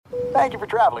Thank you for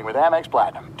traveling with Amex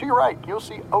Platinum. To your right, you'll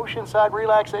see oceanside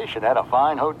relaxation at a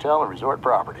fine hotel and resort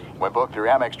property. When booked through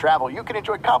Amex Travel, you can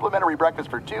enjoy complimentary breakfast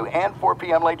for 2 and 4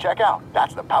 p.m. late checkout.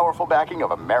 That's the powerful backing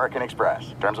of American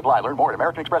Express. Terms apply. Learn more at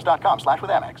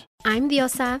americanexpress.com/withAmex. I'm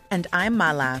Diosa. And I'm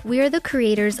Mala. We are the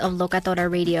creators of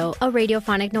Locatora Radio, a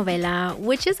radiophonic novela,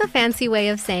 which is a fancy way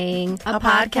of saying a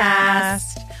podcast.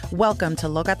 Welcome to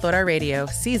Locatora Radio,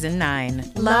 Season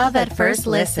 9. Love at first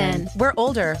listen. We're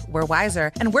older, we're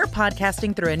wiser, and we're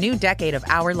podcasting through a new decade of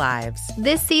our lives.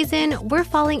 This season, we're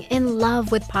falling in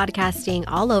love with podcasting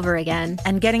all over again.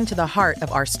 And getting to the heart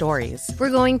of our stories.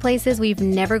 We're going places we've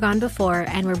never gone before,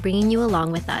 and we're bringing you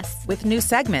along with us. With new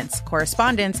segments,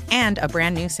 correspondence, and a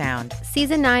brand new sound.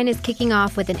 Season 9 is kicking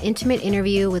off with an intimate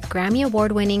interview with Grammy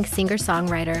Award-winning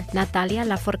singer-songwriter Natalia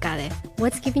Lafourcade.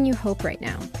 What's giving you hope right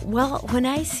now? Well, when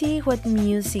I see what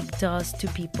music does to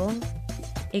people,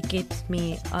 it gives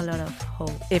me a lot of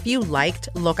hope. If you liked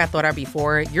Locatora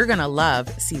before, you're going to love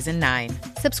Season 9.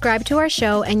 Subscribe to our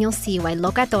show and you'll see why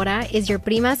Locatora is your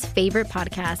prima's favorite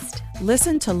podcast.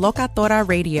 Listen to Locatora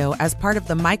Radio as part of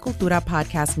the My Cultura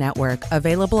Podcast Network,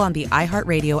 available on the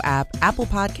iHeartRadio app, Apple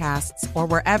Podcasts, or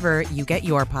wherever you get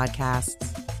your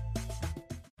podcasts.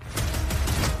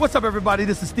 What's up, everybody?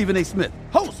 This is Stephen A. Smith,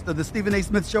 host of the Stephen A.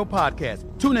 Smith Show podcast.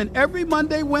 Tune in every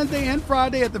Monday, Wednesday, and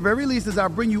Friday at the very least as I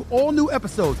bring you all new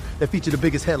episodes that feature the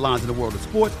biggest headlines in the world of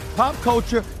sports, pop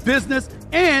culture, business,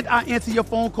 and I answer your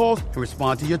phone calls and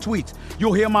respond to your tweets.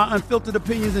 You'll hear my unfiltered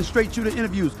opinions and straight-shooter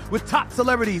interviews with top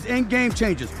celebrities and game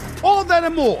changers. All of that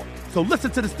and more. So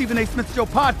listen to the Stephen A. Smith Show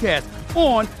podcast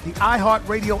on the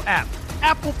iHeartRadio app,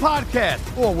 Apple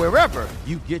Podcasts, or wherever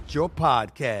you get your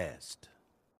podcast.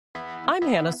 I'm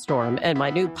Hannah Storm, and my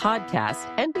new podcast,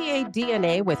 NBA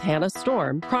DNA with Hannah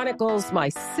Storm, chronicles my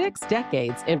 6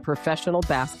 decades in professional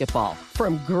basketball.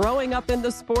 From growing up in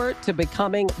the sport to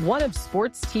becoming one of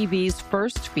sports TV's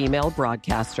first female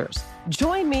broadcasters.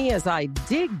 Join me as I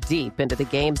dig deep into the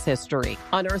game's history,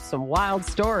 unearth some wild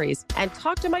stories, and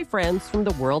talk to my friends from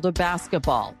the world of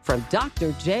basketball, from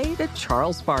Dr. J to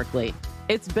Charles Barkley.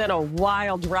 It's been a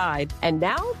wild ride, and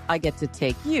now I get to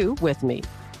take you with me.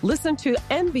 Listen to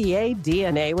NBA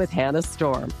DNA with Hannah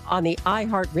Storm on the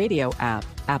iHeartRadio app,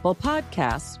 Apple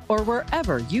Podcasts, or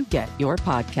wherever you get your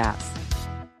podcasts.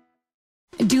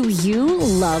 Do you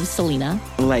love Selena?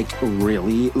 Like,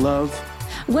 really love?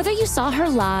 Whether you saw her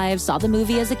live, saw the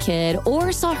movie as a kid,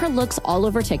 or saw her looks all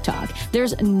over TikTok,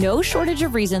 there's no shortage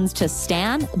of reasons to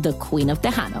stan the Queen of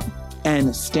Tejano.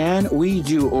 And Stan, we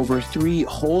do over 3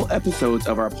 whole episodes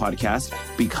of our podcast,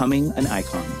 Becoming an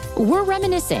Icon. We're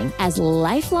reminiscing as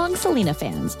lifelong Selena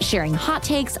fans, sharing hot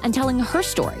takes and telling her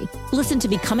story. Listen to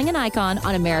Becoming an Icon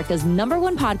on America's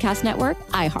 #1 podcast network,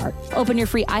 iHeart. Open your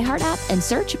free iHeart app and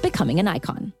search Becoming an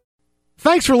Icon.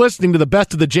 Thanks for listening to the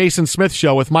Best of the Jason Smith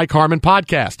Show with Mike Harmon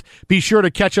podcast. Be sure to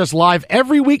catch us live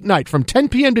every weeknight from 10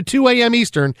 p.m. to 2 a.m.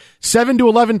 Eastern, 7 to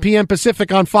 11 p.m.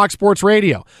 Pacific on Fox Sports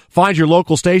Radio. Find your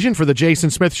local station for the Jason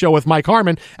Smith Show with Mike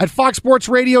Harmon at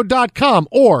foxsportsradio.com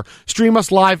or stream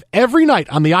us live every night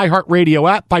on the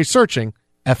iHeartRadio app by searching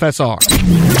FSR.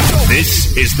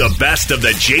 This is the Best of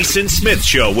the Jason Smith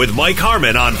Show with Mike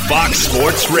Harmon on Fox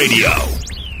Sports Radio.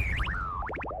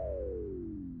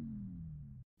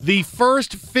 The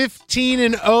first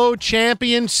 15-0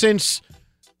 champion since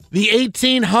the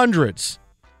 1800s.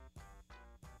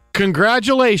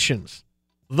 Congratulations.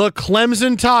 The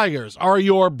Clemson Tigers are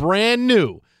your brand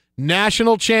new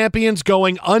national champions,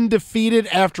 going undefeated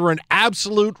after an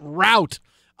absolute rout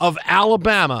of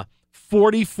Alabama,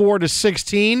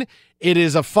 44-16. It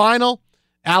is a final.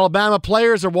 Alabama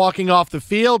players are walking off the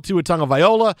field. Tua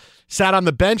Tagovailoa sat on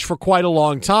the bench for quite a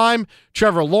long time.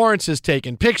 Trevor Lawrence has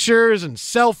taken pictures and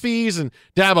selfies, and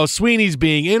Dabo Swinney's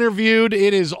being interviewed.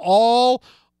 It is all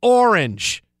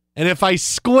orange. And if I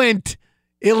squint,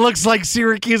 it looks like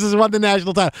Syracuse has won the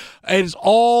national title. It is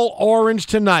all orange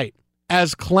tonight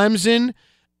as Clemson,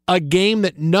 a game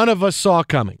that none of us saw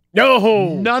coming.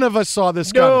 No. None of us saw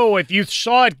this coming. No, if you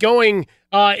saw it going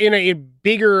in a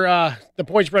bigger, the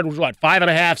point spread was what,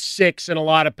 5.5, 6 in a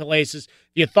lot of places.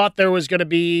 You thought there was going to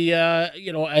be,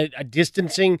 a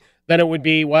distancing, then it would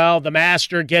be, well, the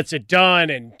master gets it done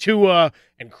and Tua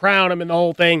and crown him and the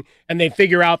whole thing, and they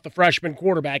figure out the freshman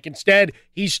quarterback. Instead,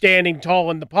 he's standing tall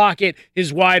in the pocket.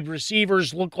 His wide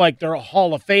receivers look like they're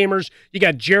Hall of Famers. You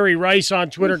got Jerry Rice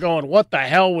on Twitter going, what the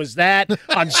hell was that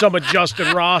on some of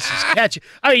Justin Ross's catch?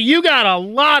 I mean, you got a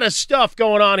lot of stuff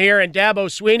going on here, and Dabo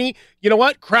Swinney, you know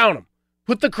what? Crown him.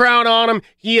 Put the crown on him.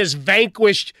 He has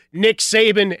vanquished Nick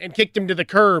Saban and kicked him to the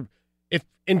curb.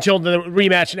 until the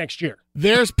rematch next year.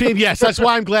 Yes, that's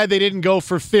why I'm glad they didn't go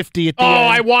for 50 at the end.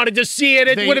 I wanted to see it.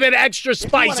 It would have been extra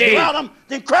spicy. If you want to crown them,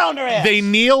 then crown their ass. They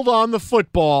kneeled on the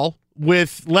football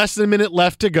with less than a minute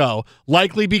left to go,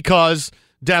 likely because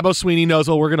Dabo Swinney knows,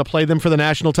 we're going to play them for the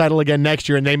national title again next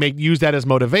year, and they may use that as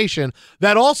motivation.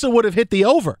 That also would have hit the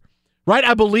over, right?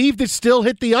 I believe it still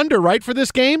hit the under, right, for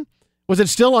this game? Was it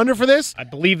still under for this? I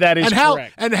believe that is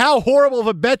correct. And how horrible of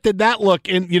a bet did that look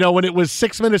when it was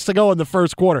 6 minutes to go in the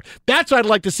first quarter? That's what I'd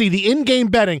like to see, the in-game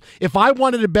betting. If I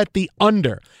wanted to bet the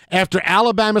under after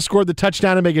Alabama scored the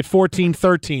touchdown and make it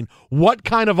 14-13, what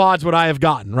kind of odds would I have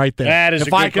gotten right there? That is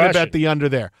if I could have bet the under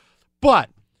there. But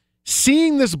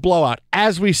seeing this blowout,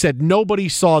 as we said, nobody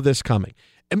saw this coming.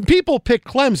 And people pick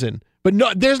Clemson. But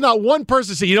no, there's not one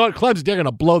person saying, Clemson, they're going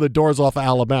to blow the doors off of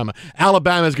Alabama.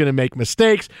 Alabama's going to make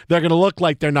mistakes. They're going to look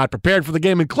like they're not prepared for the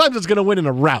game, and Clemson's going to win in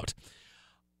a rout.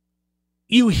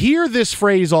 You hear this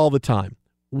phrase all the time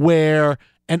where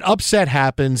an upset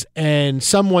happens and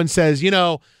someone says,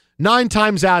 9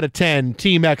 times out of 10,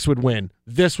 Team X would win.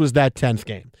 This was that 10th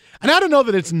game. And I don't know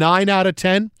that it's 9 out of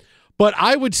 10, but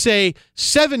I would say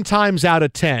 7 times out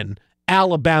of 10,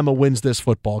 Alabama wins this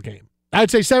football game. I'd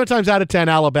say 7 times out of 10,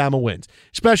 Alabama wins,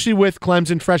 especially with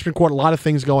Clemson, freshman court, a lot of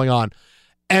things going on.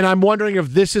 And I'm wondering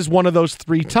if this is one of those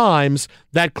 3 times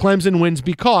that Clemson wins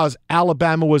because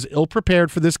Alabama was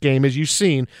ill-prepared for this game, as you've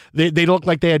seen. They looked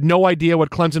like they had no idea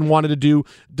what Clemson wanted to do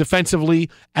defensively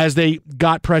as they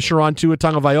got pressure on Tua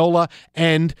Tagovailoa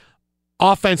and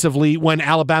offensively when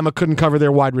Alabama couldn't cover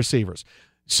their wide receivers.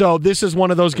 So this is one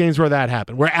of those games where that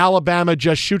happened, where Alabama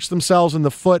just shoots themselves in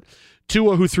the foot.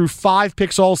 Tua, who threw 5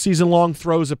 picks all season long,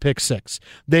 throws a pick 6.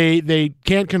 They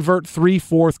can't convert 3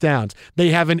 fourth downs.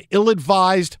 They have an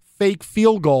ill-advised fake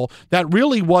field goal that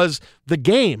really was the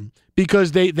game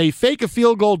because they fake a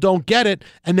field goal, don't get it,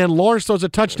 and then Lawrence throws a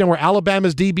touchdown where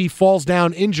Alabama's DB falls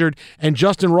down injured and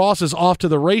Justin Ross is off to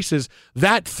the races.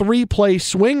 That 3-play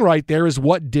swing right there is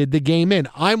what did the game in.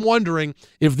 I'm wondering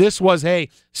if this was,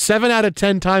 7 out of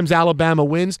 10 times Alabama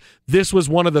wins, this was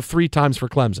one of the 3 times for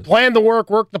Clemson. Plan the work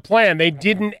the plan. They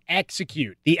didn't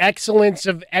execute. The excellence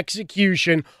of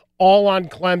execution all on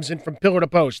Clemson from pillar to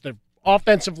post. The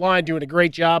offensive line doing a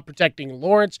great job protecting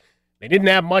Lawrence. They didn't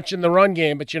have much in the run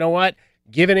game, but you know what?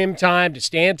 Giving him time to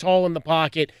stand tall in the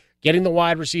pocket, getting the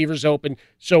wide receivers open.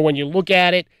 So when you look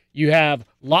at it, you have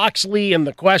Loxley and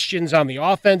the questions on the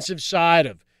offensive side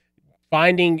of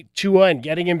finding Tua and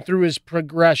getting him through his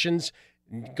progressions,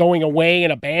 going away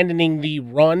and abandoning the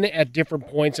run at different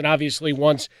points. And obviously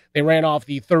once they ran off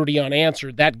the 30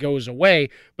 unanswered, that goes away.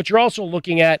 But you're also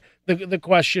looking at the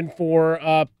question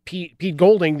for Pete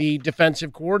Golding, the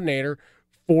defensive coordinator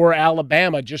for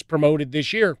Alabama, just promoted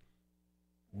this year.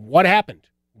 What happened?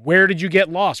 Where did you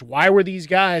get lost? Why were these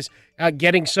guys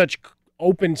getting such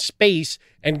open space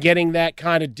and getting that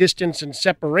kind of distance and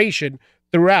separation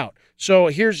throughout? So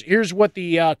here's what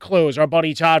the close. Our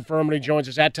buddy Todd Furman, who joins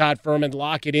us at Todd Furman,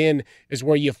 Lock It In is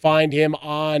where you find him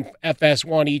on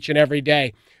FS1 each and every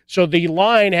day. So the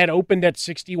line had opened at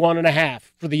 61.5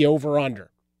 for the over-under.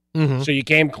 Mm-hmm. So you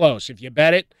came close. If you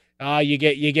bet it, you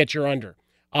get your under.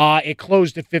 It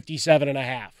closed at 57.5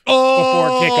 before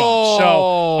kickoff.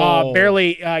 So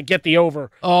barely get the over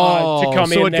to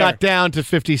come in so it there. got down to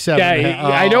 57. Yeah,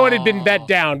 I know it had been bet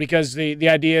down because the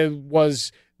idea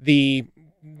was the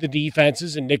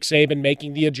defenses and Nick Saban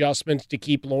making the adjustments to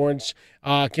keep Lawrence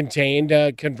contained.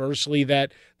 Conversely,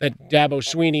 that Dabo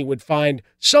Swinney would find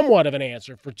somewhat of an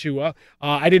answer for Tua.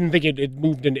 I didn't think it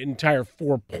moved an entire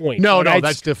 4 points. No,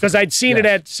 that's different. Because I'd seen it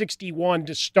at 61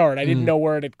 to start. I didn't know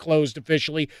where it had closed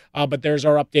officially, but there's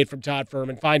our update from Todd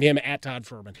Furman. Find him at Todd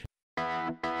Furman.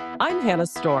 I'm Hannah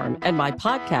Storm, and my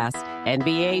podcast,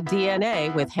 NBA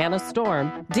DNA with Hannah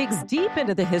Storm, digs deep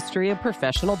into the history of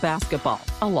professional basketball,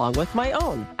 along with my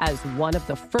own, as one of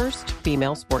the first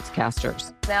female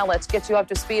sportscasters. Now let's get you up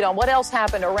to speed on what else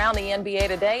happened around the NBA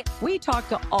today. We talked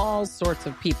to all sorts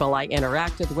of people I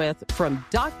interacted with, from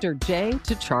Dr. J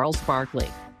to Charles Barkley,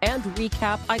 and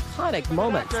recap iconic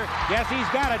moments. Yes, he's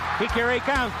got it. Here he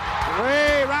comes.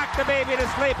 Way rock the baby to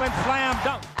sleep and slam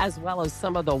dunk. As well as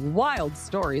some of the wild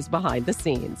stories behind the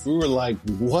scenes. We were like,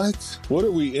 what? What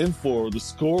are we in for? The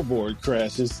scoreboard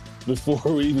crashes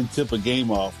before we even tip a game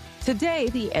off. Today,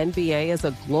 the NBA is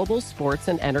a global sports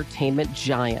and entertainment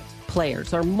giant.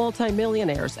 Players are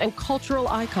multimillionaires and cultural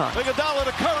icons. Iguodala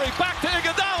to Curry, back to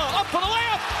Iguodala, up for the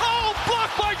layup. Oh,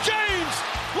 blocked by James.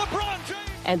 LeBron James.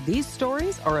 And these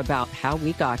stories are about how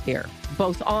we got here,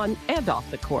 both on and off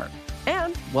the court.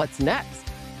 And what's next?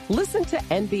 Listen to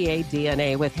NBA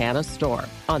DNA with Hannah Storm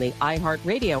on the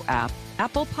iHeartRadio app,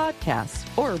 Apple Podcasts,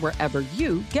 or wherever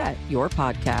you get your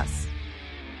podcasts.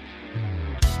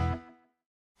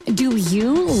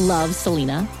 you love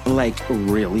Selena? Like,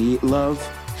 really love?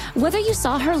 Whether you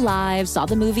saw her live, saw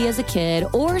the movie as a kid,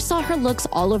 or saw her looks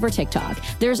all over TikTok,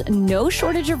 there's no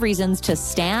shortage of reasons to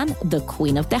stan the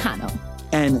Queen of Tejano.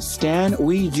 And Stan,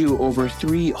 we do over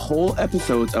 3 whole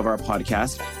episodes of our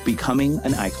podcast, Becoming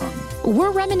an Icon.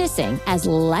 We're reminiscing as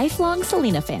lifelong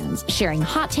Selena fans, sharing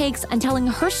hot takes and telling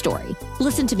her story.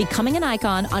 Listen to Becoming an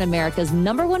Icon on America's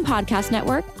 #1 podcast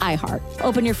network, iHeart.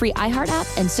 Open your free iHeart app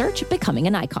and search Becoming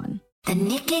an Icon. The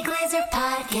Nikki Glaser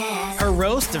Podcast. Her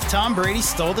roast of Tom Brady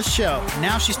stole the show.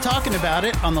 Now she's talking about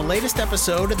it on the latest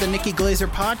episode of the Nikki Glaser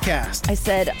Podcast. I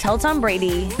said, tell Tom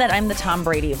Brady that I'm the Tom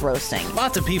Brady of roasting.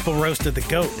 Lots of people roasted the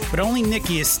GOAT, but only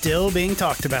Nikki is still being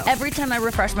talked about. Every time I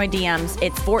refresh my DMs,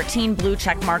 it's 14 blue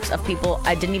check marks of people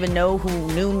I didn't even know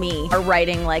who knew me are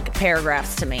writing like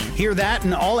paragraphs to me. Hear that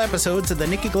in all episodes of the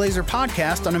Nikki Glaser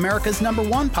Podcast on America's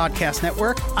 #1 podcast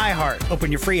network, iHeart.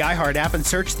 Open your free iHeart app and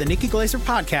search the Nikki Glaser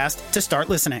Podcast to start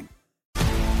listening.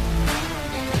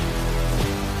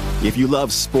 If you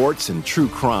love sports and true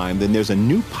crime, then there's a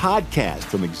new podcast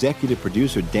from executive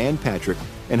producer Dan Patrick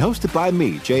and hosted by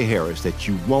me, Jay Harris, that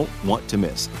you won't want to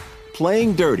miss.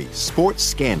 Playing Dirty: Sports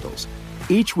Scandals.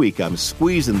 Each week, I'm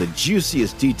squeezing the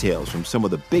juiciest details from some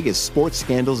of the biggest sports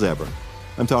scandals ever.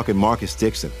 I'm talking Marcus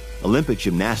Dixon, Olympic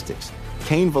gymnastics,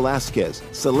 Cain Velasquez,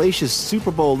 salacious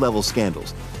Super Bowl-level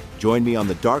scandals. Join me on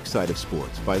the dark side of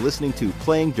sports by listening to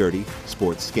Playing Dirty: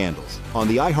 Sports Scandals on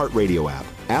the iHeartRadio app,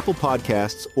 Apple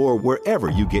Podcasts, or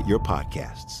wherever you get your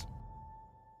podcasts.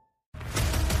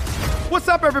 What's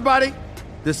up, everybody?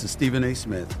 This is Stephen A.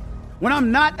 Smith. When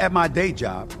I'm not at my day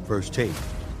job, First Take,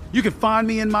 you can find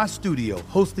me in my studio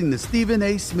hosting the Stephen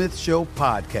A. Smith Show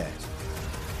podcast.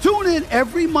 Tune in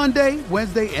every Monday,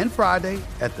 Wednesday, and Friday,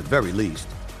 at the very least,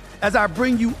 as I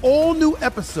bring you all new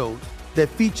episodes that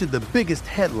feature the biggest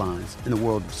headlines in the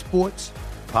world of sports,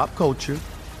 pop culture,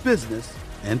 business,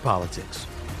 and politics.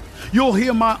 You'll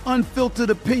hear my unfiltered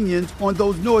opinions on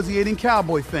those nauseating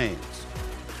Cowboy fans,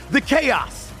 the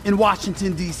chaos in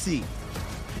Washington, D.C.,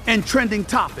 and trending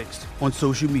topics on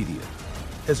social media,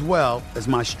 as well as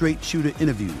my straight shooter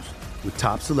interviews with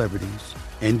top celebrities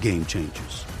and game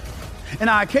changers. And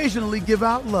I occasionally give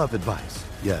out love advice.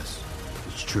 Yes,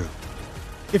 it's true.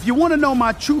 If you want to know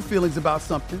my true feelings about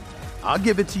something, I'll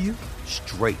give it to you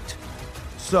straight.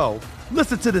 So,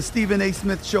 listen to the Stephen A.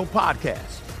 Smith Show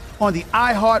podcast on the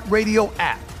iHeartRadio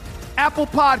app, Apple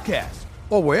Podcasts,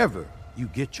 or wherever you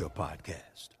get your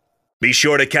podcast. Be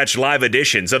sure to catch live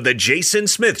editions of The Jason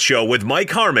Smith Show with Mike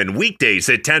Harmon weekdays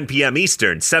at 10 p.m.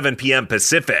 Eastern, 7 p.m.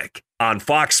 Pacific on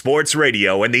Fox Sports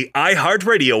Radio and the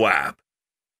iHeartRadio app.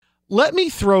 Let me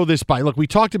throw this by. Look, we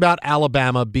talked about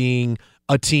Alabama being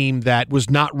a team that was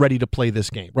not ready to play this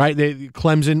game, right?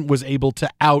 Clemson was able to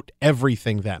out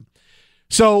everything them.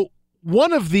 So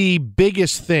one of the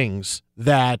biggest things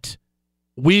that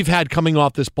we've had coming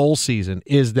off this bowl season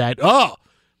is that,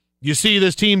 you see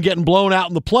this team getting blown out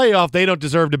in the playoff, they don't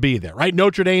deserve to be there, right?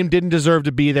 Notre Dame didn't deserve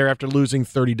to be there after losing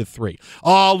 30-3.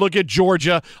 Oh, look at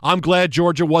Georgia. I'm glad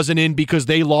Georgia wasn't in because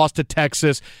they lost to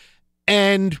Texas.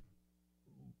 And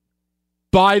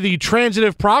by the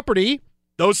transitive property,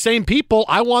 those same people,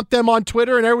 I want them on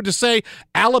Twitter and everyone to say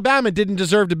Alabama didn't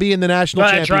deserve to be in the national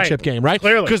championship game, right?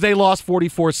 Clearly. Because they lost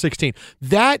 44-16.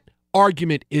 That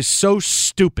argument is so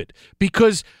stupid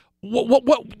because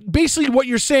basically what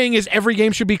you're saying is every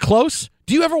game should be close.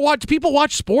 Do people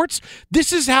watch sports?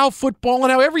 This is how football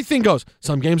and how everything goes.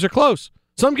 Some games are close.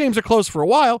 Some games are close for a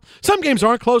while. Some games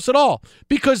aren't close at all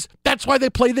because that's why they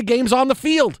play the games on the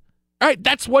field. All right,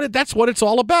 that's what it's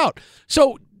all about.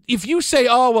 So if you say,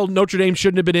 oh, well, Notre Dame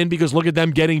shouldn't have been in because look at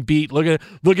them getting beat. Look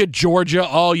at Georgia.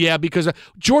 Oh, yeah, because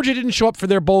Georgia didn't show up for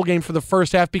their bowl game for the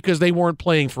first half because they weren't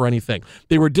playing for anything.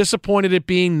 They were disappointed at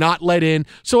being not let in.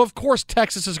 So, of course,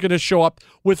 Texas is going to show up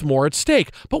with more at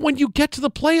stake. But when you get to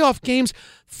the playoff games,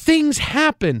 things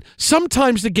happen.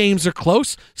 Sometimes the games are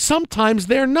close. Sometimes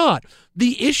they're not.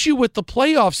 The issue with the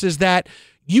playoffs is that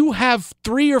you have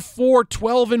 3 or 4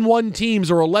 12-1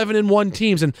 teams or 11-1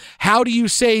 teams, and how do you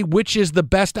say which is the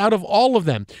best out of all of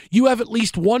them? You have at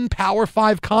least one Power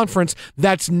 5 conference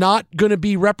that's not going to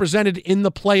be represented in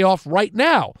the playoff right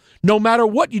now, no matter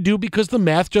what you do, because the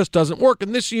math just doesn't work.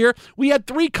 And this year, we had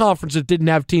 3 conferences that didn't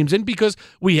have teams in because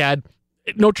we had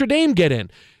Notre Dame get in.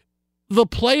 The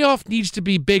playoff needs to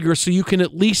be bigger so you can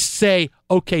at least say,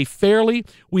 okay, fairly,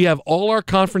 we have all our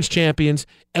conference champions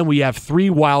and we have 3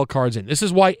 wild cards in. This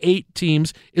is why 8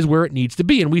 teams is where it needs to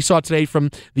be. And we saw today from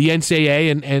the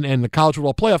NCAA and the College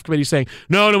Football Playoff Committee saying,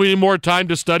 no, we need more time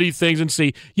to study things and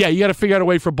see. Yeah, you got to figure out a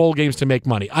way for bowl games to make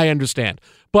money. I understand.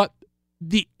 But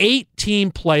The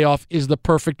 8-team playoff is the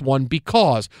perfect one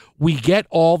because we get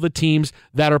all the teams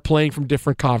that are playing from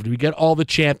different conferences. We get all the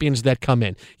champions that come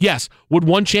in. Yes, would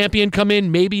one champion come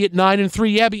in maybe at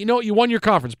 9-3? Yeah, but you know what? You won your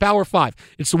conference, Power 5.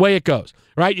 It's the way it goes,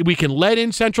 right? We can let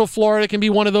in Central Florida, can be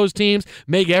one of those teams,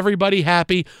 make everybody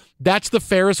happy. That's the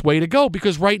fairest way to go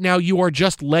because right now you are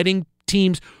just letting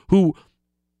teams who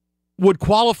would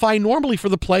qualify normally for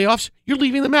the playoffs, you're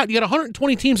leaving them out. You got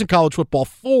 120 teams in college football.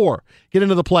 4 get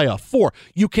into the playoff. 4.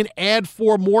 You can add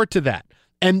 4 more to that.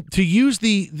 And to use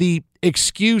the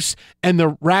excuse and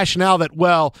the rationale that,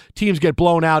 well, teams get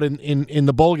blown out in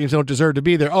the bowl games, they don't deserve to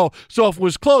be there. Oh, so if it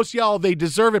was close, y'all, they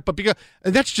deserve it. But because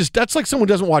that's like someone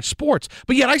who doesn't watch sports.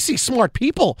 But yet I see smart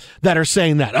people that are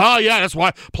saying that. Oh, yeah, that's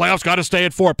why playoffs got to stay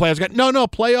at 4. No,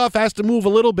 playoff has to move a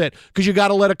little bit because you got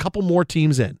to let a couple more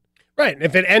teams in. Right.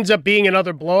 If it ends up being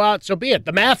another blowout, so be it.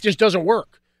 The math just doesn't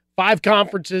work. 5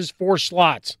 conferences, 4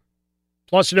 slots,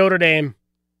 plus Notre Dame,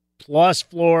 plus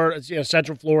Florida,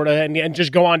 Central Florida, and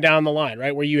just go on down the line,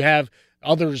 right, where you have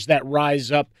others that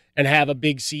rise up and have a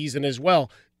big season as well.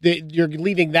 You're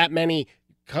leaving that many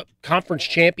conference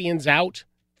champions out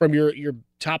from your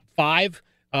top 5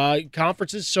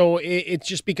 conferences, so it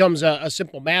just becomes a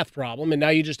simple math problem, and now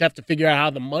you just have to figure out how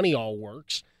the money all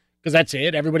works. Because that's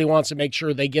it. Everybody wants to make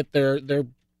sure they get their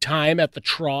time at the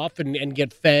trough and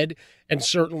get fed. And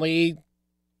certainly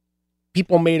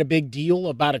people made a big deal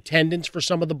about attendance for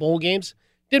some of the bowl games.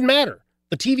 Didn't matter.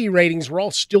 The TV ratings were all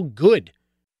still good.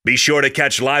 Be sure to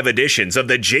catch live editions of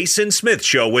The Jason Smith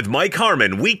Show with Mike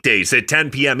Harmon weekdays at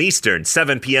 10 p.m. Eastern,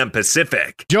 7 p.m.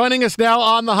 Pacific. Joining us now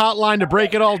on the hotline to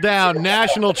break it all down,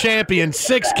 national champion,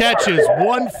 6 catches,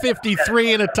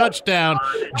 153 and a touchdown,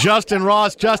 Justin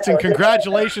Ross. Justin,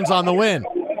 congratulations on the win.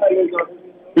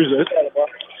 Who's this?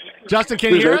 Justin,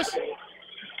 can you hear us?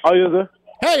 Oh, yes, sir.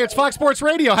 Hey, it's Fox Sports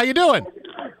Radio. How you doing?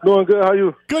 Doing good. How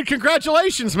you? Good.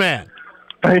 Congratulations, man.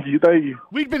 Thank you.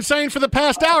 We've been saying for the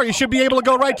past hour you should be able to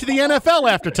go right to the NFL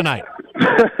after tonight.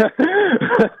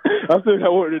 I still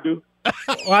got work to do.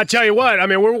 Well, I tell you what, I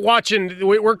mean,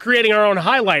 we're creating our own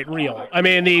highlight reel. I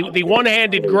mean, the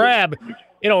one-handed grab,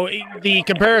 the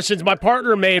comparisons my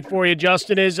partner made for you,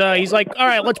 Justin, is he's like, all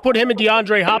right, let's put him and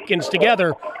DeAndre Hopkins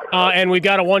together, and we've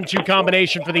got a 1-2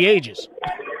 combination for the ages.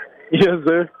 Yes,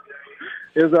 sir.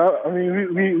 Yes, I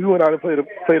mean, we went out and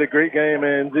played a great game,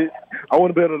 and I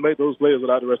wouldn't be able to make those plays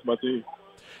without the rest of my team.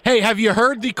 Hey, have you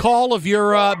heard the call of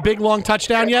your big, long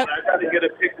touchdown yet?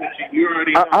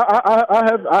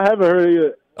 I haven't heard it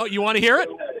yet. Oh, you want to hear it?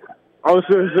 Oh,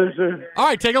 sure. All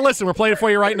right, take a listen. We're playing it for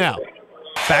you right now.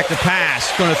 Back to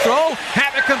pass. Going to throw.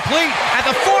 Have it complete at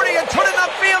the 40 and put it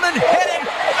upfield and headed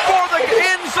for the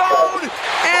end zone.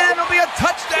 And it'll be a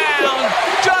touchdown.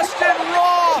 Justin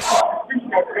Ross.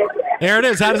 There it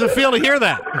is. How does it feel to hear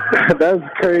that? That's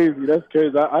crazy.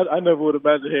 I never would have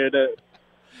imagined hearing that.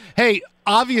 Hey,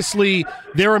 obviously,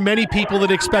 there are many people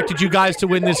that expected you guys to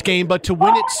win this game, but to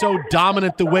win it so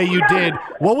dominant the way you did,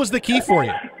 what was the key for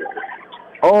you?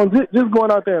 Just going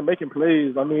out there and making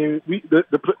plays. I mean,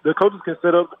 the coaches can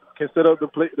set up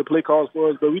the play calls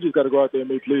for us, but we just got to go out there and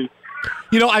make plays.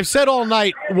 I've said all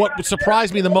night what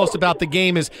surprised me the most about the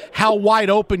game is how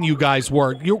wide open you guys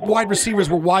were. Your wide receivers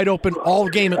were wide open all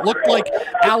game. It looked like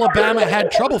Alabama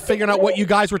had trouble figuring out what you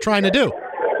guys were trying to do.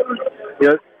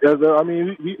 Yes. I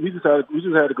mean, we just had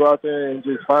to go out there and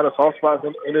just find a soft spot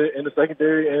in the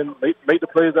secondary and make the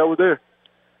plays that were there.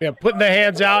 Yeah, putting the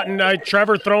hands out, and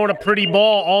Trevor throwing a pretty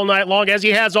ball all night long, as he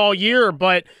has all year,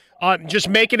 but just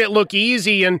making it look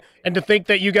easy, and to think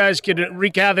that you guys could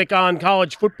wreak havoc on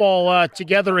college football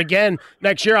together again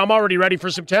next year. I'm already ready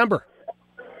for September.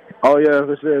 Oh, yeah,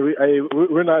 for sure.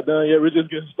 We're not done yet. We're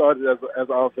just getting started as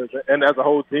an offense and as a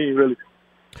whole team, really.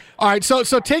 All right, so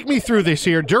take me through this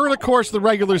here. During the course of the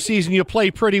regular season, you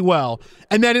play pretty well,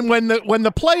 and then when the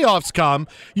playoffs come,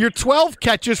 you're 12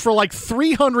 catches for like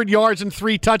 300 yards and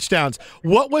 3 touchdowns.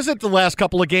 What was it the last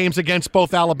couple of games against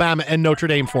both Alabama and Notre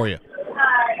Dame for you?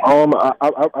 I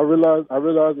realized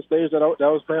the stage that I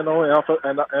was playing on,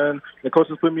 and the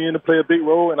coaches put me in to play a big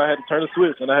role, and I had to turn the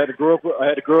switch, and I had to grow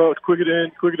up quicker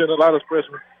than a lot of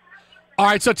freshmen. All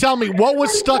right, so tell me, what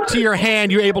was stuck to your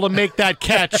hand? You were able to make that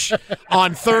catch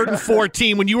on 3rd and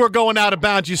 14 when you were going out of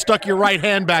bounds. You stuck your right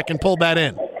hand back and pulled that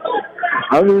in.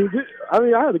 I mean,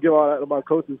 I had to give all that to my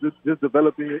coaches, just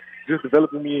developing me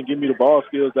and giving me the ball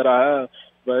skills that I have.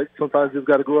 But sometimes you just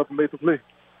got to go up and make the play.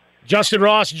 Justin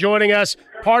Ross joining us,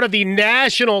 part of the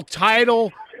national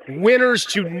title winners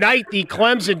tonight, the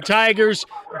Clemson Tigers,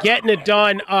 getting it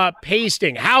done,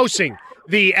 housing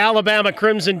the Alabama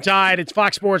Crimson Tide. It's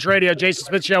Fox Sports Radio, Jason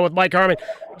Smith Show with Mike Harmon.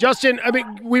 Justin, I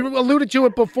mean, we alluded to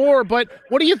it before, but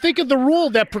what do you think of the rule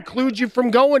that precludes you from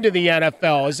going to the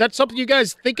NFL? Is that something you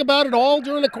guys think about at all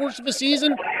during the course of a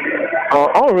season?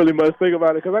 I don't really much think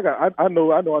about it because I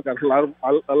know I got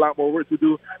a lot more work to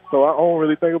do, so I don't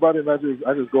really think about it. And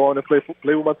I just go on and play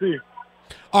with my team.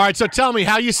 All right, so tell me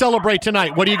how you celebrate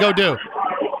tonight. What do you go do?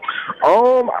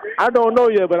 I don't know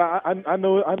yet, but I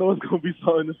know it's gonna be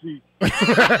something to see.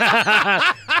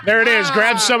 There it is.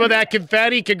 Grab some of that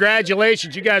confetti.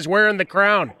 Congratulations, you guys wearing the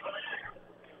crown.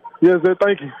 Yes, sir.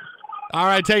 Thank you. All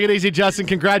right, take it easy, Justin.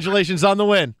 Congratulations on the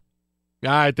win. All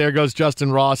right, there goes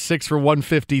Justin Ross, 6 for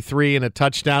 153 and a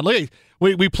touchdown. Look,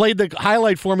 we played the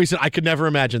highlight for him. He said, I could never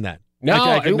imagine that.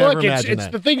 No, look, it's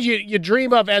the things you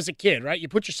dream of as a kid, right? You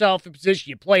put yourself in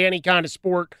position, you play any kind of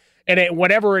sport, and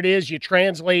whatever it is, you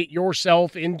translate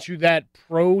yourself into that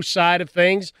pro side of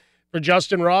things. For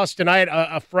Justin Ross tonight,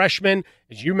 a freshman,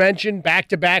 as you mentioned,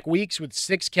 back-to-back weeks with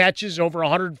 6 catches, over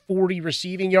 140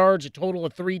 receiving yards, a total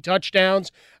of 3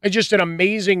 touchdowns. It's just an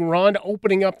amazing run,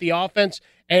 opening up the offense,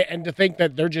 and to think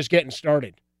that they're just getting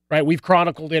started, right? We've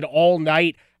chronicled it all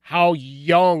night, how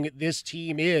young this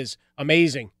team is.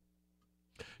 Amazing.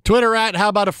 Twitter at How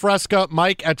About a Fresca,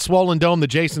 Mike at Swollen Dome, the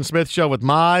Jason Smith Show with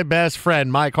my best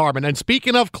friend, Mike Harmon. And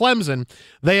speaking of Clemson,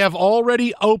 they have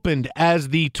already opened as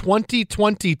the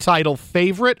 2020 title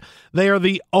favorite. They are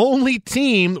the only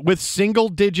team with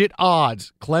single-digit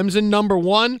odds. Clemson number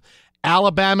 1,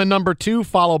 Alabama number 2,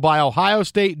 followed by Ohio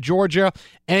State, Georgia,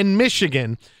 and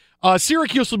Michigan.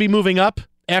 Syracuse will be moving up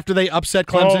after they upset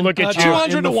Clemson. Oh, look at you.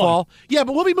 200 in the fall. Yeah,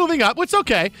 but we'll be moving up. It's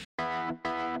okay.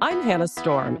 I'm Hannah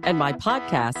Storm, and my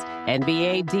podcast,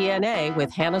 NBA DNA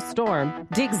with Hannah Storm,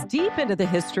 digs deep into the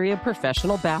history of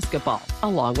professional basketball,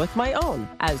 along with my own,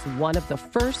 as one of the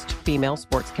first female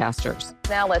sportscasters.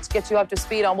 Now let's get you up to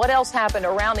speed on what else happened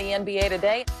around the NBA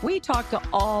today. We talked to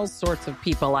all sorts of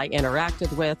people I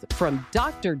interacted with, from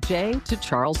Dr. J to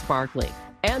Charles Barkley,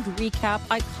 and recap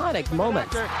iconic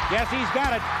moments. Yes, he's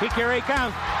got it. Here he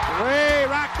comes. Way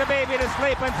rock the baby to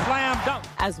sleep and slam dunk.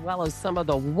 As well as some of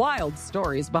the wild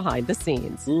stories behind the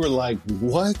scenes. We were like,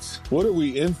 what? What are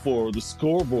we in for? The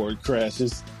scoreboard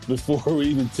crashes before we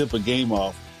even tip a game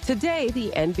off. Today, the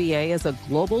NBA is a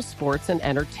global sports and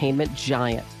entertainment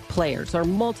giant. Players are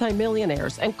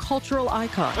multimillionaires and cultural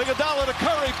icons. Iguodala to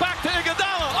Curry, back to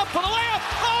Iguodala, up for the layup.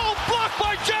 Oh, blocked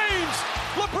by James.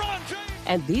 LeBron James.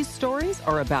 And these stories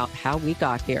are about how we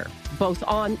got here, both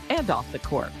on and off the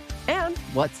court. And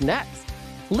what's next?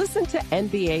 Listen to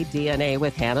NBA DNA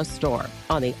with Hannah Storm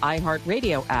on the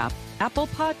iHeartRadio app, Apple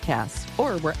Podcasts,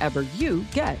 or wherever you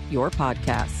get your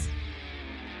podcasts.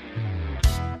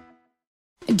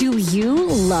 Do you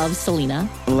love Selena?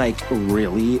 Like,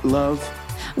 really love?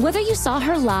 Whether you saw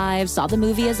her live, saw the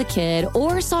movie as a kid,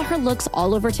 or saw her looks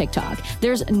all over TikTok,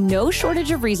 there's no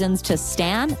shortage of reasons to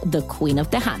stan the Queen of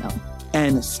Tejano.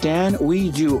 And Stan,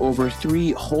 we do over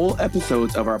 3 whole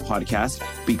episodes of our podcast,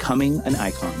 Becoming an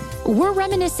Icon. We're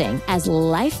reminiscing as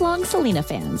lifelong Selena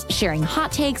fans, sharing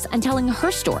hot takes and telling her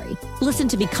story. Listen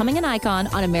to Becoming an Icon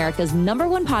on America's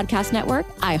 #1 podcast network,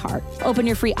 iHeart. Open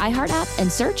your free iHeart app and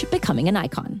search Becoming an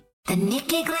Icon. The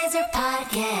Nikki Glaser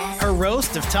Podcast. Her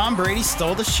roast of Tom Brady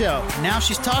stole the show. Now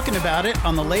she's talking about it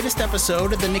on the latest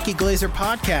episode of the Nikki Glaser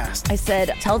Podcast. I said,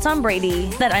 tell Tom Brady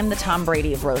that I'm the Tom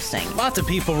Brady of roasting. Lots of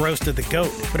people roasted the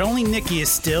GOAT, but only Nikki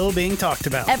is still being talked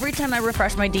about. Every time I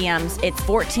refresh my DMs, it's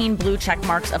 14 blue check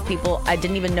marks of people I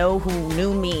didn't even know who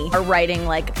knew me are writing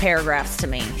like paragraphs to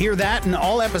me. Hear that in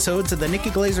all episodes of the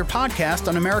Nikki Glaser Podcast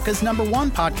on America's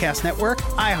 #1 podcast network,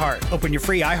 iHeart. Open your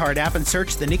free iHeart app and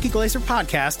search the Nikki Glaser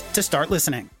Podcast to start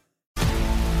listening.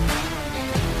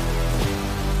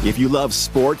 If you love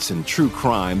sports and true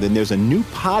crime, then there's a new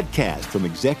podcast from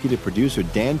executive producer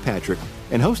Dan Patrick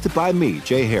and hosted by me,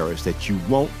 Jay Harris, that you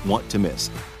won't want to miss.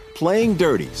 Playing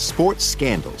Dirty: Sports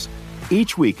Scandals.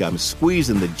 Each week, I'm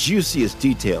squeezing the juiciest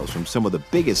details from some of the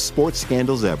biggest sports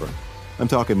scandals ever. I'm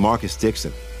talking Marcus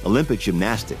Dixon, Olympic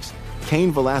gymnastics,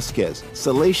 Cain Velasquez,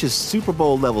 salacious Super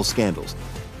Bowl-level scandals.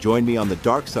 Join me on the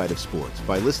dark side of sports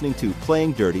by listening to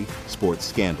Playing Dirty: Sports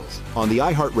Scandals on the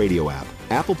iHeartRadio app,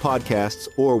 Apple Podcasts,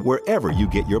 or wherever you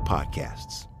get your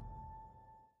podcasts.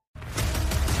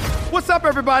 What's up,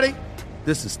 everybody?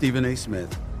 This is Stephen A.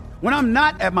 Smith. When I'm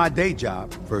not at my day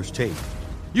job, First Take,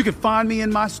 you can find me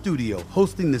in my studio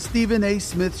hosting the Stephen A.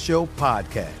 Smith Show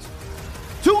podcast.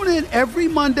 Tune in every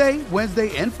Monday,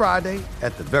 Wednesday, and Friday,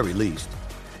 at the very least,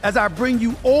 as I bring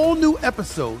you all new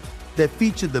episodes that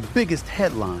feature the biggest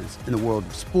headlines in the world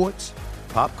of sports,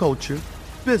 pop culture,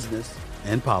 business,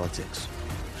 and politics.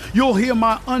 You'll hear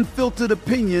my unfiltered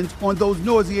opinions on those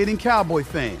nauseating Cowboy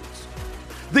fans.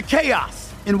 the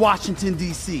chaos in Washington,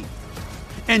 D.C.,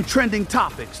 and trending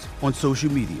topics on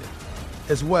social media,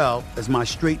 as well as my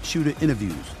straight shooter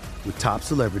interviews with top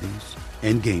celebrities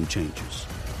and game changers.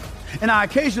 And I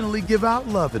occasionally give out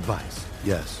love advice.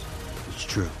 Yes, it's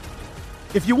true.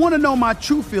 If you want to know my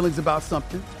true feelings about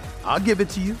something, I'll give it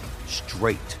to you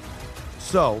straight.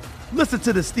 So listen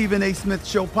to the Stephen A. Smith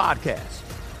Show podcast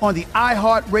on the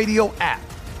iHeartRadio app,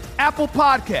 Apple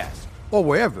Podcasts, or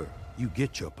wherever you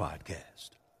get your podcast.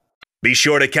 Be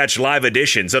sure to catch live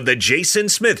editions of The Jason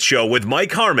Smith Show with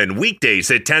Mike Harmon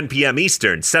weekdays at 10 p.m.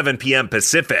 Eastern, 7 p.m.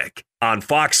 Pacific on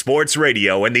Fox Sports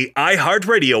Radio and the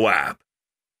iHeartRadio app.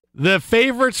 The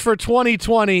favorites for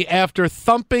 2020 after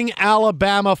thumping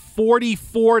Alabama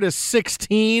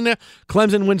 44-16.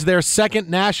 Clemson wins their second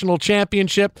national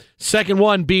championship, second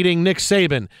one beating Nick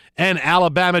Saban. And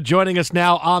Alabama joining us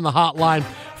now on the hotline,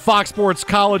 Fox Sports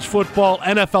college football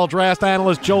NFL draft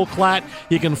analyst Joel Klatt.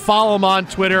 You can follow him on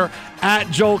Twitter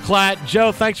at Joel Klatt.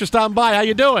 Joe, thanks for stopping by. How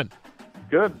you doing?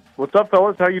 Good. What's up,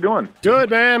 fellas? How you doing?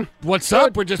 Good, man. What's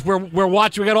up? We're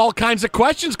watching. We got all kinds of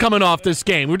questions coming off this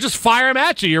game. We're just firing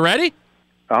at you. You ready?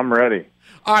 I'm ready.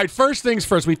 All right, first things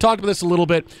first. We talked about this a little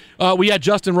bit. We had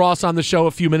Justin Ross on the show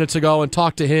a few minutes ago and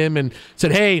talked to him and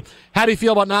said, hey, how do you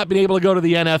feel about not being able to go to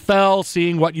the NFL,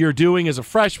 seeing what you're doing as a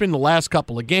freshman the last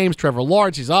couple of games? Trevor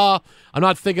Lawrence, he's, I'm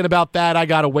not thinking about that. I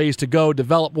got a ways to go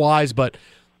develop-wise. But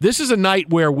this is a night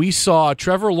where we saw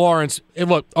Trevor Lawrence, and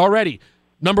look, already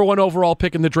number one overall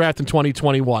pick in the draft in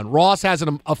 2021. Ross has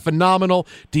a phenomenal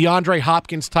DeAndre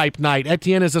Hopkins-type night.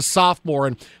 Etienne is a sophomore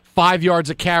and 5 yards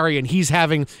a carry, and he's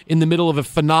having in the middle of a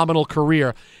phenomenal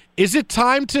career. Is it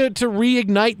time to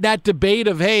reignite that debate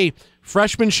of, hey,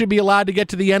 freshmen should be allowed to get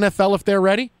to the NFL if they're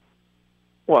ready?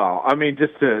 Well, I mean,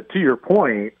 just to your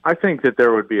point, I think that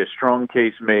there would be a strong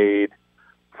case made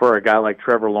for a guy like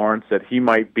Trevor Lawrence that he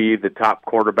might be the top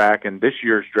quarterback in this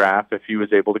year's draft if he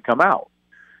was able to come out.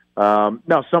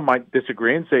 Now, some might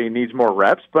disagree and say he needs more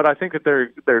reps, but I think that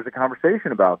there's a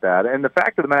conversation about that. And the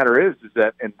fact of the matter is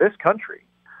that in this country,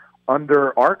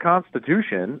 under our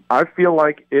Constitution, I feel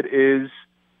like it is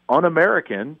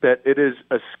un-American that it is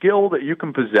a skill that you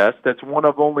can possess that's one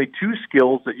of only two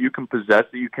skills that you can possess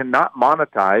that you cannot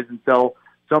monetize until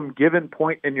some given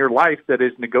point in your life that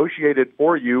is negotiated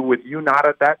for you with you not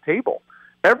at that table.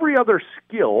 Every other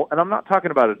skill, and I'm not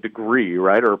talking about a degree,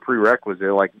 right, or a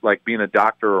prerequisite like being a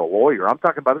doctor or a lawyer. I'm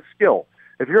talking about a skill.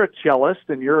 If you're a cellist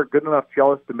and you're a good enough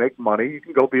cellist to make money, you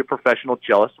can go be a professional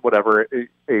cellist whatever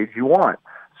age you want.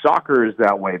 Soccer is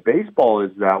that way. Baseball is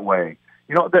that way.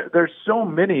 You know, there's so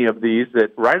many of these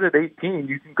that right at 18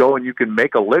 you can go and you can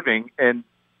make a living, and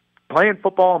playing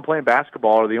football and playing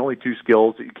basketball are the only two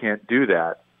skills that you can't do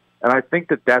that. And I think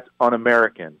that that's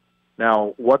un-American.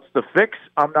 Now, what's the fix?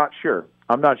 I'm not sure.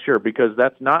 Because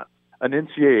that's not an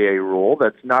NCAA rule.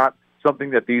 That's not something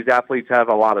that these athletes have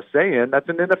a lot of say in. That's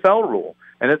an NFL rule.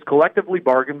 And it's collectively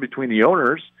bargained between the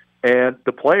owners and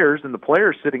the players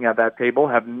sitting at that table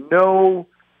have no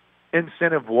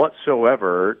incentive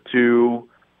whatsoever to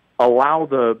allow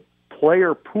the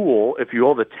player pool, if you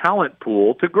will, the talent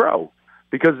pool, to grow,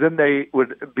 because then they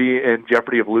would be in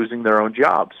jeopardy of losing their own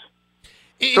jobs.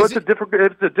 So it's a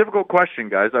difficult question,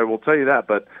 guys. I will tell you that,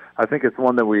 but I think it's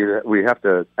one that we have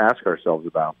to ask ourselves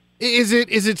about. Is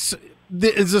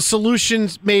the solution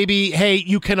maybe, hey,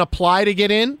 you can apply to get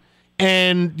in,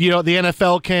 and the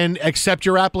NFL can accept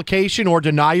your application or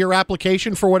deny your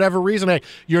application for whatever reason? Hey,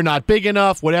 you're not big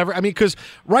enough, whatever. I mean, because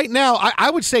right now,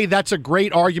 I would say that's a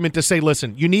great argument to say,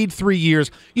 listen, you need 3 years.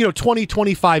 20,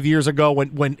 25 years ago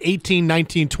when 18,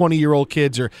 19, 20-year-old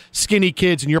kids are skinny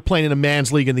kids and you're playing in a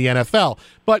man's league in the NFL.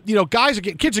 But,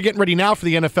 kids are getting ready now for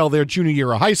the NFL their junior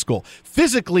year of high school.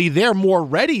 Physically, they're more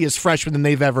ready as freshmen than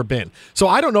they've ever been. So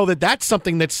I don't know that that's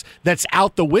something that's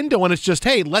out the window, and it's just,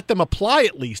 hey, let them apply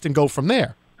at least and go from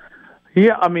there.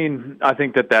 Yeah, I mean, I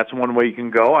think that that's one way you can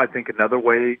go. I think another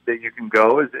way that you can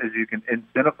go is you can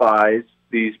incentivize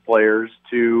these players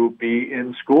to be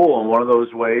in school. And one of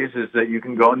those ways is that you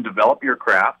can go and develop your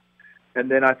craft. And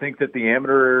then I think that the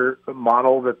amateur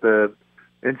model that the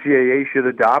NCAA should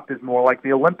adopt is more like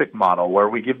the Olympic model, where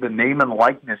we give the name and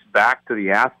likeness back to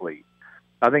the athlete.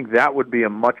 I think that would be a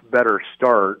much better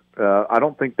start. I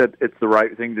don't think that it's the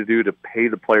right thing to do to pay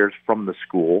the players from the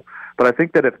school, but I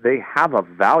think that if they have a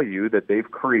value that they've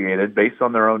created based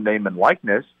on their own name and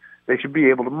likeness, they should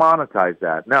be able to monetize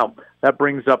that. Now, that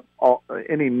brings up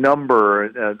any number,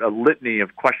 a litany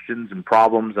of questions and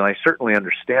problems, and I certainly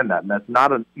understand that, and that's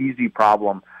not an easy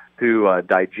problem to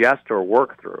digest or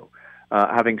work through.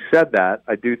 Having said that,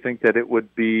 I do think that it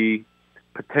would be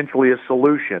potentially a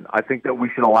solution. I think that we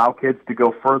should allow kids to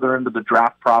go further into the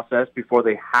draft process before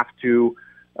they have to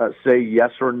say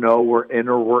yes or no, we're in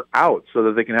or we're out, so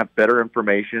that they can have better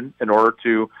information in order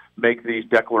to make these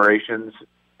declarations.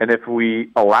 And if we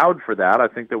allowed for that, I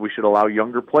think that we should allow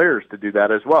younger players to do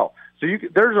that as well. So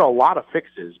there's a lot of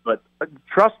fixes, but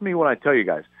trust me when I tell you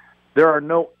guys, there are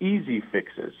no easy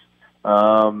fixes.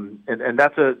 And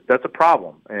that's a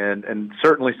problem, and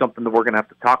certainly something that we're going to have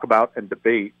to talk about and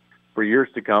debate for years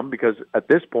to come, because at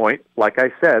this point, like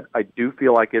I said, I do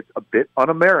feel like it's a bit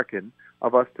un-American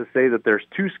of us to say that there's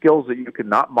two skills that you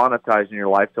cannot monetize in your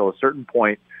life till a certain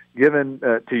point given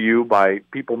to you by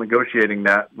people negotiating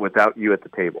that without you at the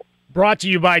table. Brought to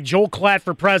you by Joel Klatt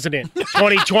for President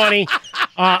 2020.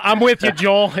 I'm with you,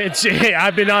 Joel.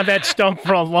 I've been on that stump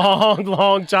for a long,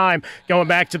 long time, going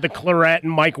back to the Claret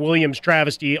and Mike Williams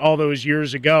travesty all those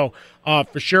years ago,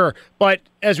 for sure. But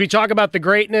as we talk about the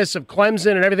greatness of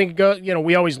Clemson and everything,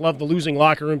 we always love the losing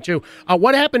locker room too.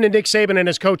 What happened to Nick Saban and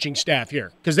his coaching staff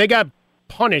here? Because they got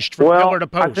punished from pillar to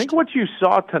post. I think what you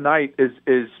saw tonight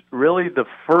is really the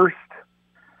first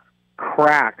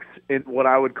cracks in what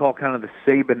I would call kind of the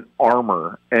Saban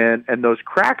armor, and those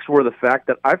cracks were the fact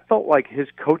that I felt like his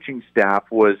coaching staff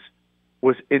was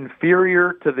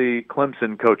inferior to the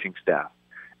Clemson coaching staff,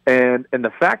 and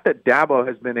the fact that Dabo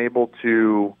has been able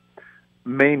to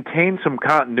maintain some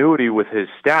continuity with his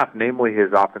staff, namely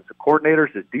his offensive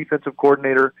coordinators, his defensive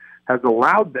coordinator, has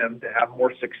allowed them to have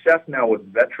more success now with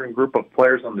veteran group of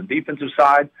players on the defensive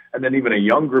side, and then even a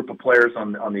young group of players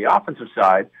on the offensive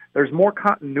side. There's more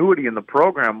continuity in the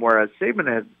program, whereas Saban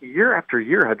has year after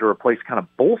year had to replace kind of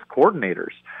both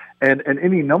coordinators and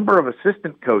any number of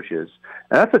assistant coaches.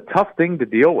 And that's a tough thing to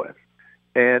deal with.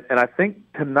 And I think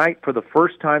tonight, for the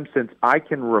first time since I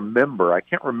can remember, I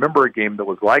can't remember a game that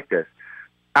was like this,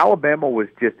 Alabama was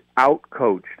just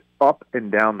out-coached up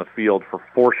and down the field for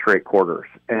 4 straight quarters.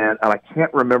 And I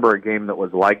can't remember a game that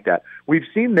was like that. We've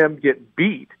seen them get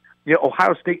beat.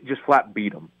 Ohio State just flat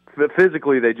beat them.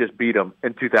 Physically, they just beat them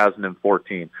in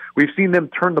 2014. We've seen them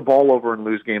turn the ball over and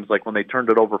lose games, like when they turned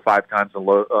it over 5 times and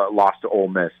lost to Ole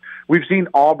Miss. We've seen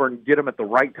Auburn get them at the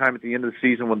right time at the end of the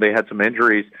season when they had some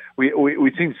injuries.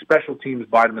 We've seen special teams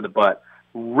bite them in the butt.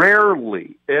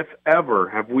 Rarely, if ever,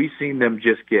 have we seen them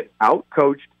just get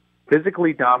out-coached,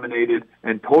 physically dominated,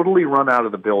 and totally run out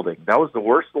of the building. That was the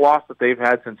worst loss that they've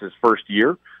had since his first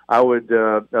year. I would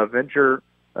venture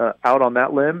out on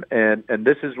that limb, and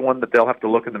this is one that they'll have to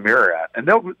look in the mirror at. And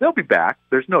they'll be back.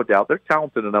 There's no doubt. They're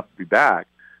talented enough to be back.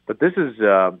 But this is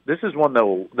one that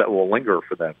will linger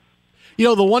for them.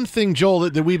 The one thing, Joel,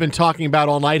 that we've been talking about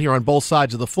all night here on both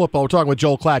sides of the football, we're talking with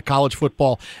Joel Klatt, college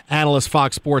football analyst,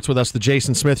 Fox Sports, with us, the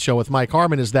Jason Smith Show with Mike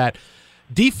Harmon, is that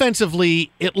defensively,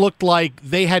 it looked like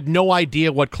they had no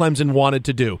idea what Clemson wanted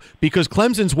to do, because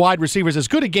Clemson's wide receivers, as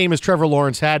good a game as Trevor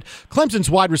Lawrence had, Clemson's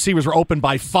wide receivers were open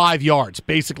by 5 yards,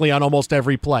 basically on almost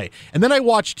every play. And then I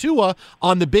watched Tua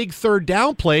on the big third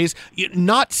down plays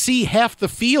not see half the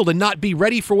field and not be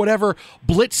ready for whatever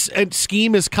blitz and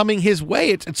scheme is coming his way.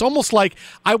 It's almost like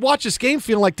I watch this game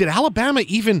feeling like, did Alabama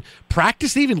even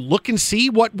practice, even look and see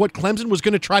what Clemson was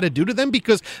going to try to do to them?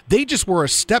 Because they just were a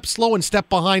step slow and step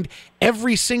behind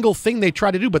every single thing they try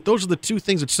to do. But those are the two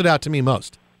things that stood out to me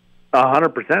most.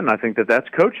 100%. I think that's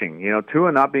coaching.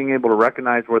 Tua not being able to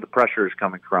recognize where the pressure is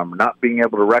coming from, not being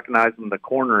able to recognize when the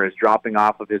corner is dropping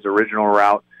off of his original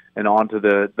route and onto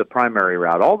the primary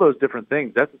route. All those different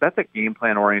things. That's a game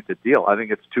plan oriented deal. I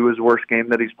think it's Tua's worst game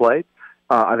that he's played.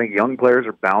 I think young players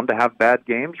are bound to have bad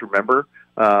games. Remember,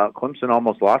 Clemson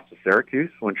almost lost to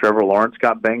Syracuse when Trevor Lawrence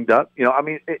got banged up.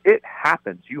 It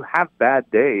happens. You have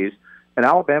bad days. And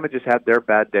Alabama just had their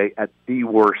bad day at the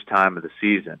worst time of the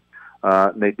season.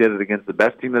 And they did it against the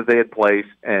best team that they had placed.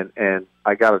 And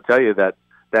I got to tell you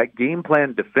that game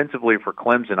plan defensively for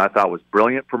Clemson, I thought, was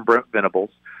brilliant from Brent Venables.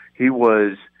 He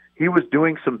was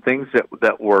doing some things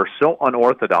that were so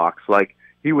unorthodox, like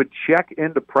he would check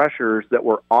into pressures that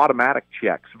were automatic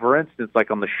checks. For instance,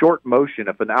 like on the short motion,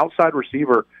 if an outside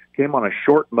receiver came on a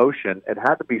short motion, it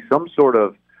had to be some sort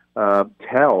of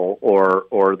tell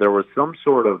or there was some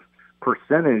sort of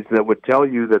percentage that would tell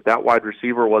you that wide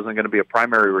receiver wasn't going to be a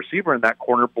primary receiver, and that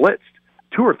corner blitzed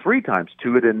 2 or 3 times.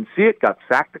 Tua didn't see it, got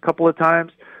sacked a couple of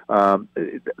times.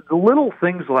 The little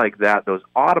things like that, those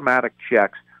automatic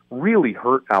checks, really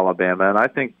hurt Alabama, and I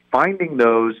think finding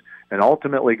those and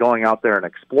ultimately going out there and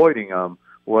exploiting them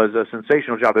was a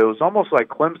sensational job. It was almost like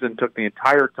Clemson took the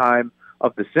entire time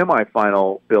of the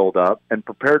semifinal build-up and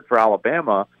prepared for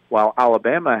Alabama, while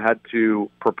Alabama had to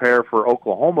prepare for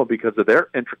Oklahoma because of their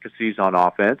intricacies on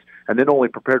offense, and then only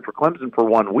prepared for Clemson for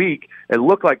 1 week. It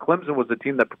looked like Clemson was the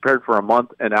team that prepared for a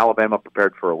month, and Alabama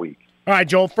prepared for a week. All right,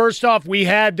 Joel, first off, we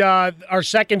had our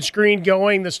second screen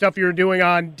going. The stuff you were doing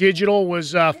on digital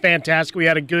was fantastic. We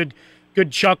had a good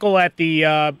chuckle at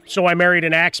the So I Married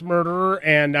an Axe Murderer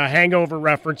and Hangover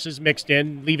references mixed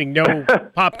in, leaving no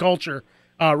pop culture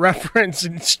reference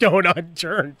and stone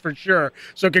unturned for sure.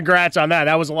 So congrats on that.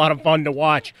 That was a lot of fun to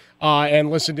watch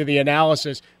and listen to the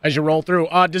analysis as you roll through.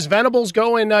 Does Venables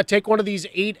go and take one of these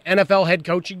 8 NFL head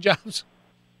coaching jobs?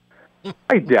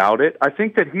 I doubt it. I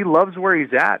think that he loves where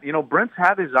he's at. You know, Brent's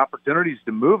had his opportunities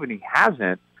to move, and he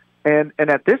hasn't. And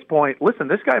at this point, listen,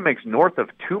 this guy makes north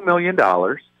of $2 million.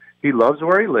 He loves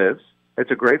where he lives. It's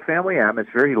a great family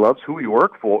atmosphere. He loves who he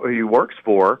works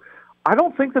for. I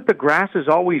don't think that the grass is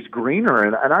always greener,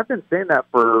 and I've been saying that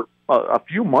for a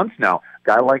few months now. A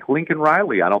guy like Lincoln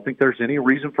Riley, I don't think there's any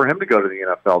reason for him to go to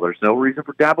the NFL. There's no reason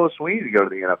for Dabo Swinney to go to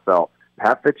the NFL.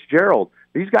 Pat Fitzgerald.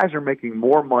 These guys are making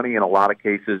more money in a lot of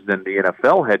cases than the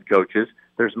NFL head coaches.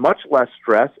 There's much less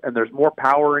stress, and there's more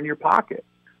power in your pocket.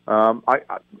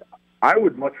 I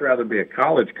would much rather be a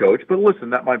college coach, but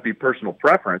listen, that might be personal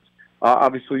preference.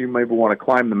 Obviously, you maybe want to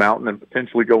climb the mountain and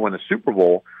potentially go win a Super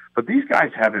Bowl, but these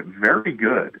guys have it very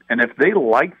good. And if they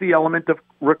like the element of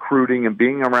recruiting and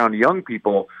being around young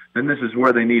people, then this is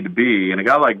where they need to be. And a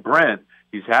guy like Brent,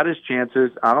 he's had his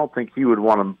chances. I don't think he would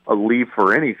want to leave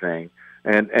for anything.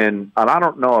 And I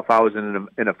don't know if I was in an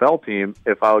NFL team,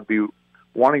 if I would be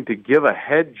wanting to give a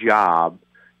head job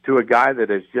to a guy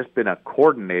that has just been a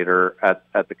coordinator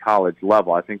at the college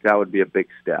level. I think that would be a big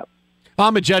step.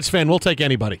 I'm a Jets fan. We'll take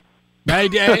anybody.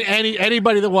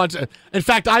 Anybody that wants it. In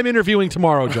fact, I'm interviewing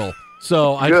tomorrow, Joel.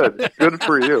 So Good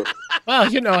for you. Well,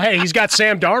 hey, he's got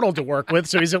Sam Darnold to work with,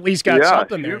 so he's at least got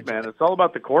something there. Man, it's all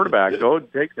about the quarterback. Go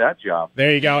and take that job.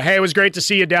 There you go. Hey, it was great to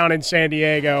see you down in San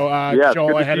Diego.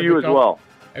 Joel, good to see you as well.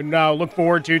 And look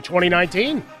forward to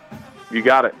 2019. You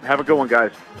got it. Have a good one,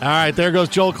 guys. All right, there goes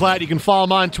Joel Klatt. You can follow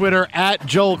him on Twitter at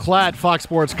Joel Klatt, Fox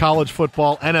Sports College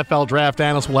Football NFL Draft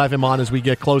Analyst. We'll have him on as we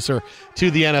get closer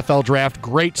to the NFL Draft.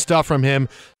 Great stuff from him.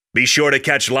 Be sure to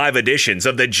catch live editions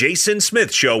of The Jason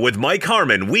Smith Show with Mike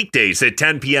Harmon weekdays at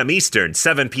 10 p.m. Eastern,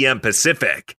 7 p.m.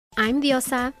 Pacific. I'm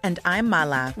Diosa. And I'm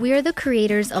Mala. We are the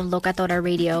creators of Locatora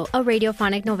Radio, a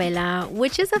radiophonic novela,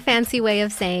 which is a fancy way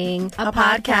of saying a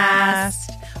podcast.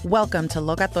 Welcome to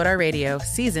Locatora Radio,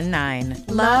 Season 9.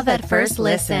 Love at first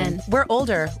listen. We're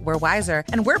older, we're wiser,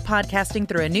 and we're podcasting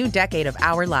through a new decade of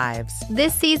our lives.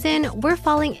 This season, we're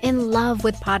falling in love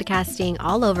with podcasting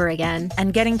all over again.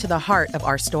 And getting to the heart of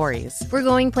our stories. We're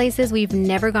going places we've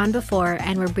never gone before,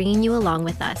 and we're bringing you along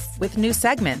with us. With new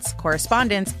segments,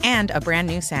 correspondence, and a brand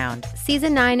new sound.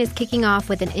 Season 9 is kicking off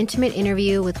with an intimate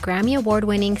interview with Grammy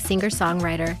Award-winning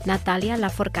singer-songwriter Natalia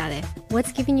Lafourcade.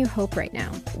 What's giving you hope right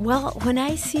now? Well, when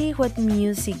I see what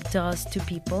music does to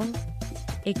people,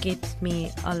 it gives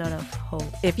me a lot of hope.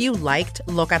 If you liked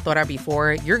Locatora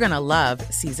before, you're going to love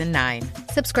Season 9.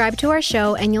 Subscribe to our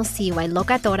show and you'll see why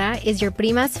Locatora is your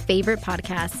prima's favorite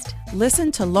podcast.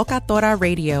 Listen to Locatora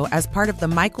Radio as part of the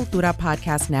My Cultura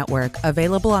Podcast Network,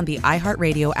 available on the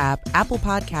iHeartRadio app, Apple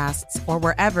Podcasts, or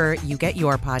wherever you get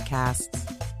your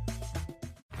podcasts.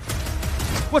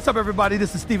 What's up, everybody?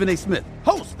 This is Stephen A. Smith,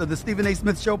 host of the Stephen A.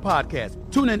 Smith Show podcast.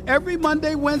 Tune in every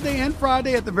Monday, Wednesday, and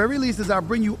Friday at the very least as I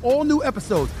bring you all new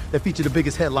episodes that feature the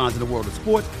biggest headlines in the world of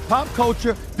sports, pop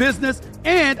culture, business,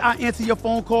 and I answer your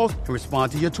phone calls and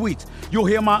respond to your tweets. You'll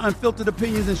hear my unfiltered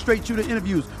opinions and straight-shooter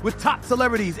interviews with top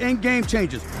celebrities and game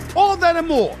changers. All of that and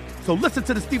more. So listen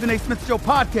to the Stephen A. Smith Show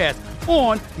podcast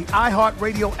on the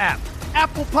iHeartRadio app,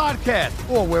 Apple Podcasts,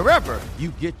 or wherever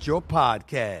you get your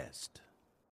podcast.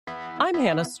 I'm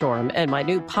Hannah Storm, and my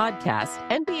new podcast,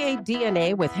 NBA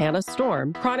DNA with Hannah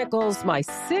Storm, chronicles my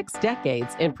 6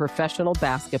 decades in professional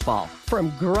basketball.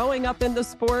 From growing up in the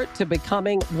sport to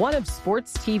becoming one of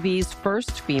sports TV's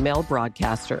first female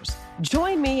broadcasters.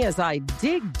 Join me as I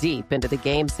dig deep into the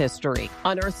game's history,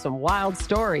 unearth some wild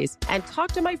stories, and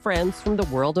talk to my friends from the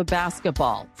world of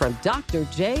basketball, from Dr.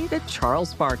 J to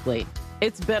Charles Barkley.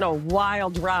 It's been a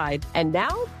wild ride, and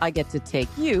now I get to take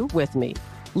you with me.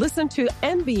 Listen to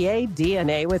NBA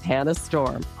DNA with Hannah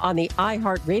Storm on the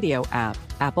iHeartRadio app,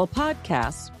 Apple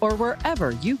Podcasts, or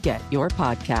wherever you get your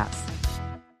podcasts.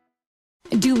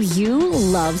 Do you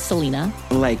love Selena?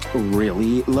 Like,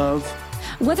 really love?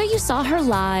 Whether you saw her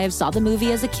live, saw the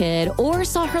movie as a kid, or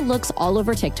saw her looks all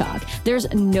over TikTok,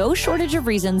 there's no shortage of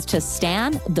reasons to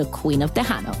stan the Queen of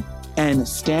Tejano. And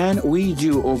Stan, we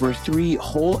do over 3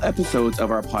 whole episodes of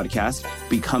our podcast,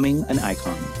 Becoming an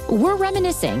Icon. We're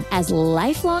reminiscing as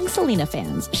lifelong Selena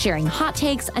fans, sharing hot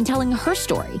takes and telling her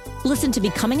story. Listen to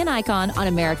Becoming an Icon on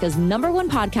America's #1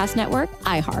 podcast network,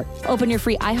 iHeart. Open your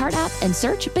free iHeart app and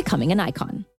search Becoming an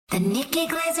Icon. The Nikki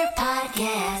Glaser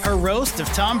Podcast. Her roast of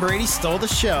Tom Brady stole the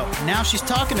show. Now she's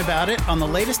talking about it on the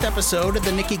latest episode of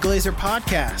the Nikki Glaser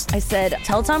Podcast. I said,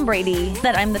 tell Tom Brady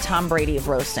that I'm the Tom Brady of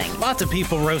roasting. Lots of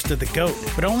people roasted the GOAT,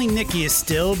 but only Nikki is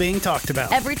still being talked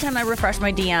about. Every time I refresh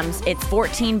my DMs, it's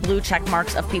 14 blue check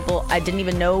marks of people I didn't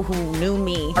even know who knew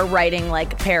me are writing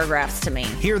like paragraphs to me.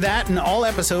 Hear that in all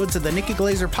episodes of the Nikki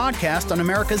Glaser Podcast on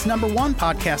America's #1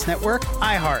 podcast network,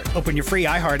 iHeart. Open your free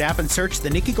iHeart app and search the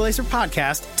Nikki Glaser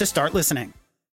Podcast to start listening.